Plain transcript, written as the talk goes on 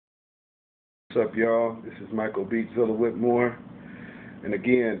What's up, y'all? This is Michael BeatZilla Whitmore. And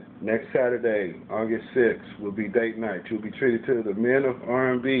again, next Saturday, August 6th, will be date night. You'll be treated to the men of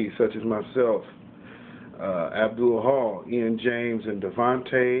R&B, such as myself, Abdul Hall, Ian James, and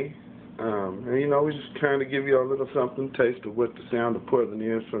Devontae. And we're just trying to give you a little something, taste of what the sound of Portland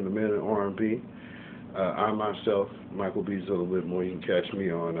is from the men of R&B. I myself, Michael BeatZilla Whitmore, you can catch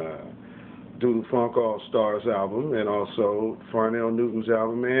me on Doodle Funk All Stars album, and also Farnell Newton's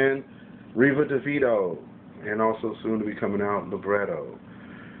album, and Reva DeVito, and also soon to be coming out Libretto.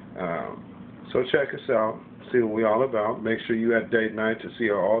 So check us out, see what we're all about. Make sure you at date night to see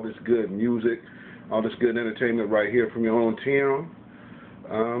all this good music, all this good entertainment right here from your own town.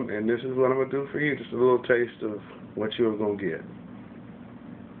 And this is what I'm going to do for you, just a little taste of what you're going to get.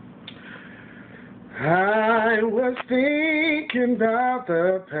 I was thinking about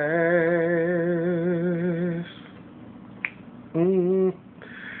the past,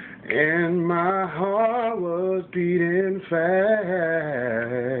 and my heart was beating fast.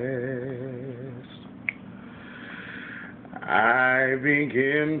 I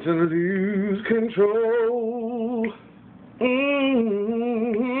began to lose control.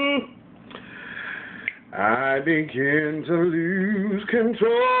 I began to lose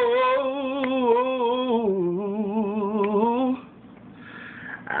control.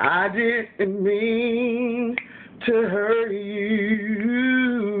 I didn't mean to hurt you.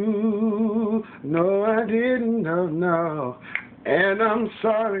 No, I didn't, no. And I'm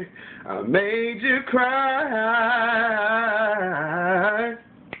sorry I made you cry.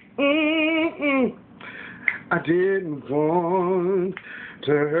 I didn't want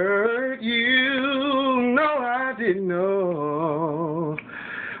to hurt you. No, I didn't know.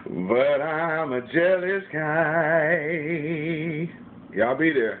 But I'm a jealous guy. Y'all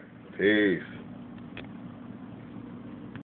be there. Peace.